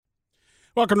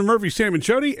Welcome to Murphy, Sam, and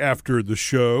Jody after the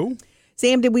show.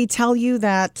 Sam, did we tell you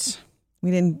that we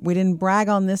didn't brag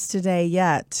on this today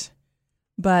yet,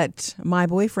 but my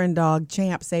boyfriend dog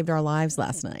Champ saved our lives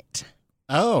last night.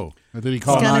 Oh, did he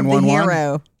call He's kind 911? of the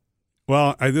hero.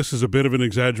 Well, this is a bit of an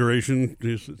exaggeration.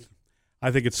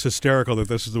 I think it's hysterical that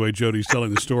this is the way Jody's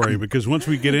telling the story because once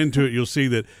we get into it, you'll see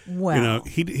that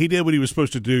he did what he was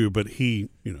supposed to do, but he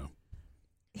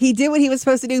did what he was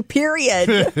supposed to do, period.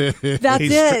 That's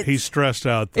it. He's stressed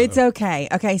out, though. It's okay.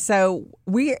 Okay, so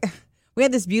we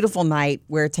had this beautiful night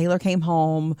where Taylor came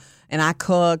home and I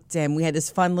cooked and we had this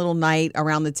fun little night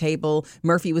around the table.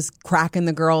 Murphy was cracking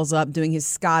the girls up, doing his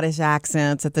Scottish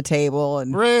accents at the table.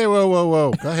 And Ray,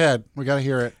 whoa. Go ahead. We got to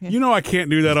hear it. You know I can't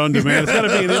do that on demand. It's got to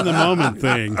be an in-the-moment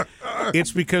thing.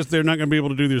 It's because they're not going to be able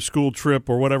to do their school trip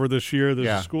or whatever this year.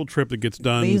 There's a school trip that gets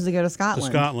done. They usually go to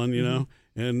Scotland. You know.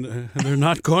 And they're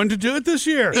not going to do it this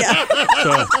year. Yeah.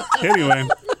 So, anyway.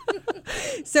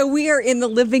 So we are in the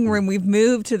living room. We've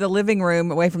moved to the living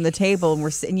room away from the table, and we're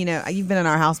sitting. You know, you've been in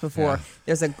our house before.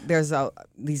 Yeah. There's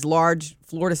these large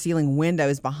floor-to-ceiling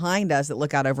windows behind us that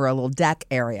look out over a little deck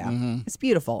area. Mm-hmm. It's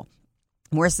beautiful.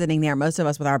 We're sitting there, most of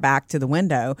us with our back to the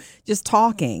window, just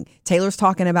talking. Taylor's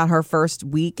talking about her first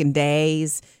week and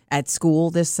days at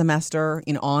school this semester,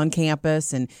 on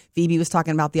campus. And Phoebe was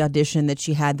talking about the audition that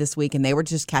she had this week, and they were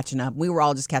just catching up. We were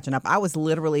all just catching up. I was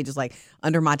literally just like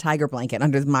under my tiger blanket,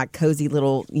 under my cozy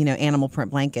little, animal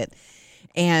print blanket.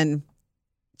 And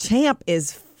Champ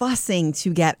is fussing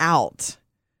to get out.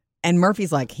 And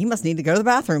Murphy's like, he must need to go to the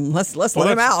bathroom. Let's let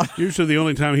him out. Usually the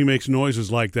only time he makes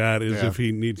noises like that is if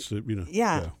he needs to,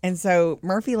 Yeah. And so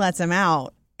Murphy lets him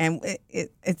out. And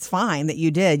it's fine that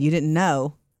you did. You didn't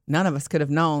know. None of us could have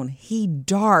known. He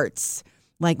darts,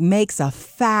 makes a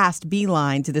fast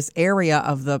beeline to this area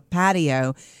of the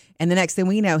patio. And the next thing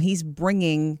we know, he's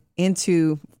bringing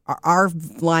into our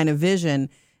line of vision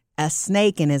a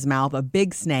snake in his mouth, a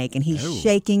big snake, and he's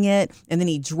shaking it, and then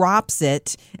he drops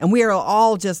it, and we are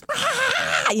all just,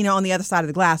 on the other side of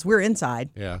the glass. We're inside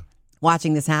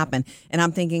watching this happen, and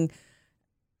I'm thinking,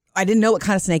 I didn't know what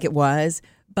kind of snake it was,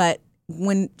 but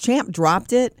when Champ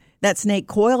dropped it, that snake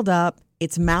coiled up,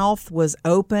 its mouth was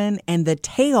open, and the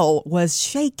tail was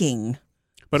shaking.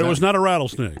 But it was not a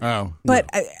rattlesnake. Oh. But,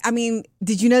 I mean,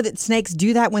 did you know that snakes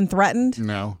do that when threatened?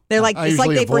 No. They're like, I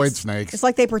usually avoid snakes. It's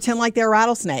like they pretend like they're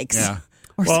rattlesnakes. Yeah.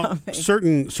 Or well,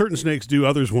 something. certain snakes do,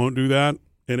 others won't do that.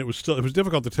 And it was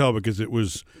difficult to tell because it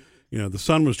was, the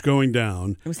sun was going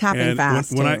down. It was happening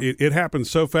fast. It happened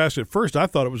so fast at first, I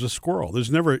thought it was a squirrel.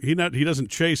 He doesn't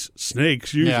chase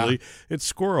snakes usually. Yeah. It's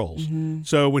squirrels. Mm-hmm.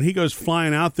 So when he goes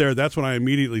flying out there, that's when I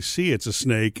immediately see it's a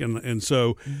snake. And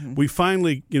so we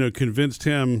finally, convinced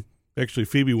him. Actually,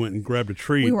 Phoebe went and grabbed a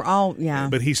treat. We were all,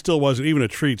 But he still wasn't. Even a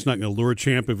treat's not going to lure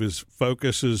Champ if his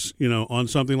focus is, on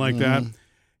something like that.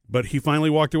 But he finally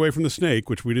walked away from the snake,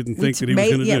 which we didn't think that he was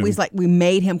going to do. Yeah, we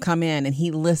made him come in, and he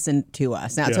listened to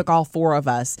us. Now, it took all four of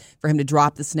us for him to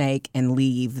drop the snake and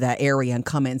leave that area and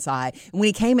come inside. And when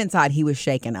he came inside, he was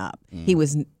shaken up. He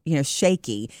was,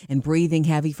 shaky and breathing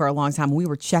heavy for a long time. We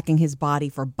were checking his body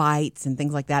for bites and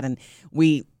things like that, and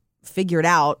we figured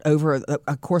out over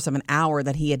a course of an hour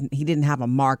that he didn't have a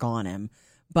mark on him,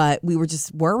 but we were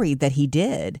just worried that he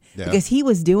did because he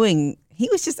was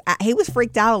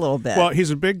freaked out a little bit. Well, he's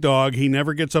a big dog. He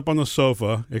never gets up on the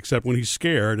sofa except when he's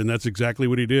scared, and that's exactly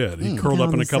what he did. He curled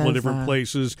up in a couple of different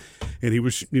places, and he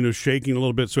was shaking a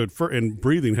little bit and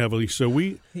breathing heavily. So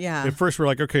we at first were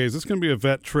like, okay, is this going to be a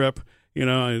vet trip?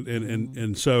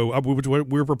 And so we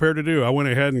were prepared to do. I went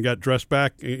ahead and got dressed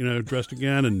back, dressed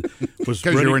again, and was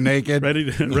because you were naked, ready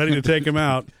to take him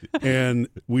out. And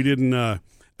we didn't.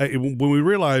 When we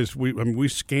realized we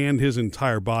scanned his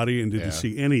entire body and didn't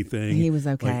see anything. He was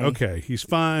okay. Okay, he's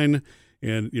fine,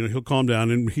 and he'll calm down.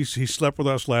 And he slept with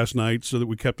us last night, so that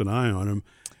we kept an eye on him.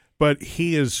 But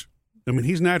he is. I mean,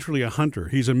 he's naturally a hunter.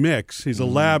 He's a mix. He's a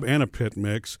lab and a pit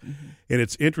mix, and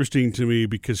it's interesting to me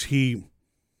because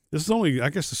this is only, I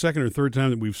guess, the second or third time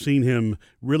that we've seen him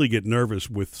really get nervous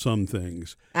with some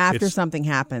things. After something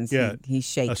happens, he's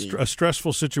shaky. A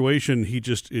stressful situation,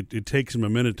 it takes him a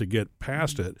minute to get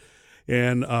past it.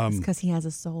 And it's because he has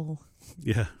a soul.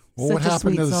 Yeah. Well, what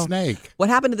happened to the snake? What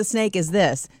happened to the snake is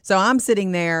this. So I'm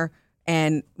sitting there,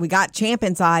 and we got Champ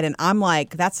inside, and I'm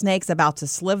like, that snake's about to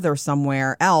slither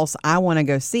somewhere else. I want to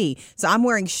go see. So I'm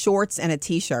wearing shorts and a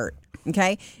T-shirt.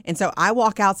 Okay. And so I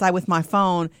walk outside with my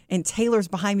phone, and Taylor's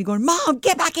behind me going, Mom,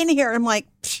 get back in here. And I'm like,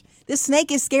 this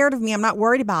snake is scared of me. I'm not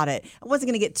worried about it. I wasn't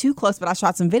going to get too close, but I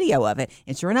shot some video of it.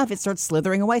 And sure enough, it starts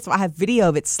slithering away. So I have video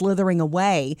of it slithering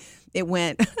away. It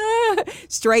went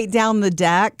straight down the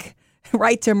deck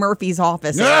right to Murphy's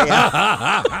office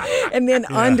area. And then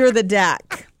under the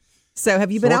deck. So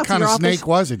have you been out to your office? What kind of snake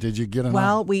was it? Did you get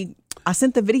enough? Well, I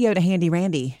sent the video to Handy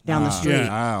Randy down the street. Yeah.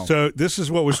 Wow. So this is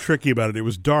what was tricky about it. It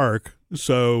was dark.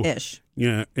 So ish.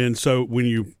 Yeah. And so when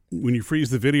you freeze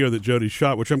the video that Jody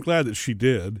shot, which I'm glad that she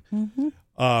did,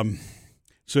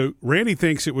 so Randy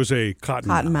thinks it was a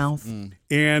cottonmouth.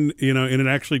 And, and it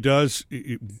actually does,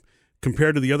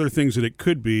 compared to the other things that it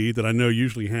could be that I know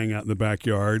usually hang out in the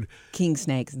backyard. King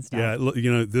snakes and stuff.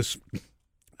 Yeah, this...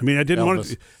 I mean, I didn't want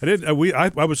to.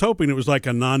 I was hoping it was like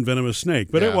a non-venomous snake,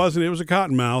 but it wasn't. It was a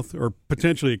cottonmouth, or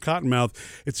potentially a cottonmouth.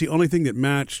 It's the only thing that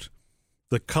matched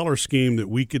the color scheme that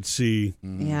we could see,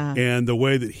 and the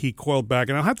way that he coiled back.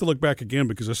 And I'll have to look back again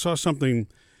because I saw something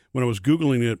when I was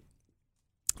Googling it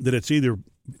that it's either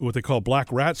what they call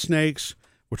black rat snakes,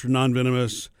 which are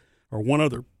non-venomous, or one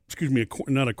other. Excuse me,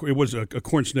 it was a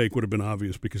corn snake would have been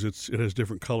obvious because it has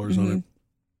different colors on it.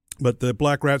 But the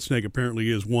black rat snake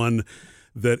apparently is one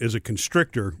that is a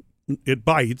constrictor. It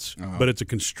bites, but it's a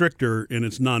constrictor and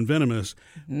it's non-venomous.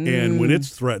 And when it's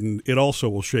threatened, it also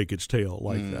will shake its tail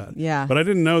like that. Yeah. But I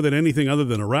didn't know that anything other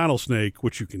than a rattlesnake,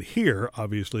 which you can hear,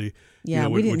 obviously. Yeah,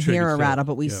 we didn't hear a rattle,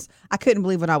 but I couldn't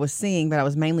believe what I was seeing, but I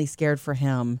was mainly scared for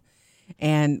him.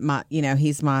 And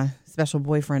he's my special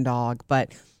boyfriend dog,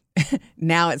 but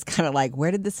now it's kind of like,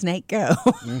 where did the snake go?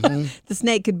 The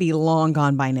snake could be long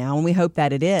gone by now, and we hope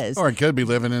that it is. Or it could be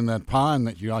living in that pond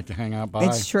that you like to hang out by.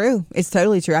 It's true. It's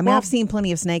totally true. I mean, I've seen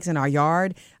plenty of snakes in our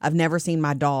yard. I've never seen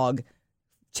my dog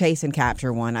chase and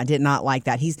capture one. I did not like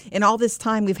that. In all this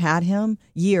time we've had him,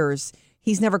 years,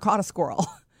 he's never caught a squirrel.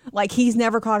 He's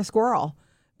never caught a squirrel.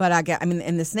 But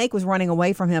and the snake was running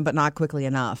away from him, but not quickly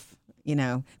enough.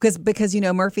 Because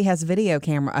Murphy has a video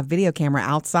camera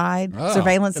outside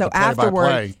surveillance. So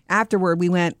afterward, we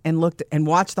went and looked and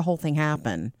watched the whole thing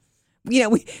happen.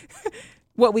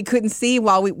 What we couldn't see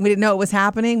while we didn't know it was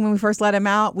happening when we first let him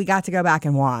out, we got to go back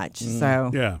and watch.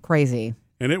 So crazy.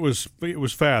 And it was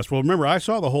fast. Well, remember, I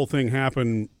saw the whole thing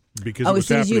happen because it was as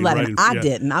soon as you let him, I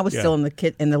didn't. I was still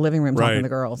in the living room talking to the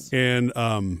girls. And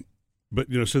but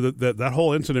so that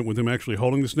whole incident with him actually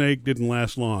holding the snake didn't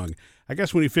last long. I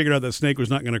guess when he figured out that snake was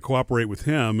not going to cooperate with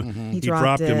him, he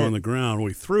dropped him on the ground. Well,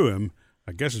 he threw him,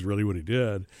 I guess is really what he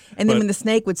did. And then when the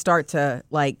snake would start to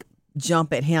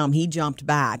jump at him, he jumped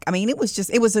back. I mean, it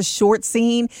was a short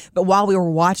scene, but while we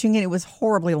were watching it, it was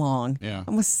horribly long. Yeah.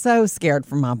 I was so scared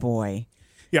for my boy.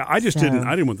 Yeah, I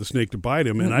didn't want the snake to bite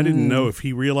him, and I didn't know if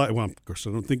he realized, well, of course,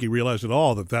 I don't think he realized at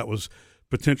all that was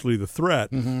potentially the threat.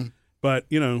 But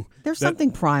there's something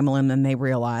primal in them they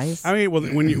realize. I mean, well,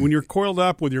 when you're coiled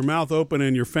up with your mouth open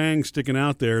and your fangs sticking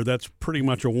out there, that's pretty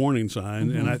much a warning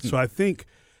sign. And so I think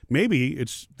maybe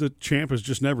it's the champ has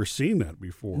just never seen that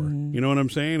before. You know what I'm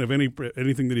saying? Of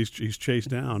anything that he's chased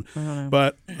down. I don't know.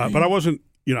 But I wasn't.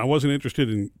 I wasn't interested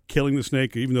in killing the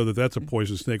snake, even though that's a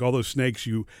poison snake. All those snakes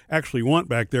you actually want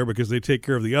back there because they take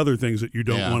care of the other things that you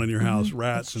don't want in your house,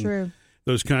 rats and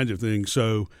those kinds of things.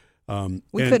 So.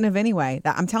 We couldn't have anyway.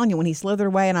 I'm telling you, when he slithered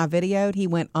away and I videoed, he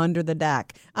went under the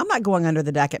deck. I'm not going under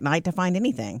the deck at night to find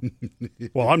anything.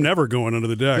 Well, I'm never going under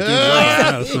the deck.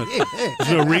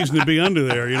 There's no reason to be under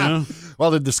there,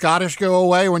 Well, did the Scottish go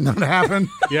away when that happened?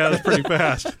 Yeah, that's pretty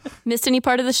fast. Missed any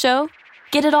part of the show?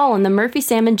 Get it all on the Murphy,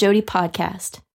 Sam, and Jody podcast.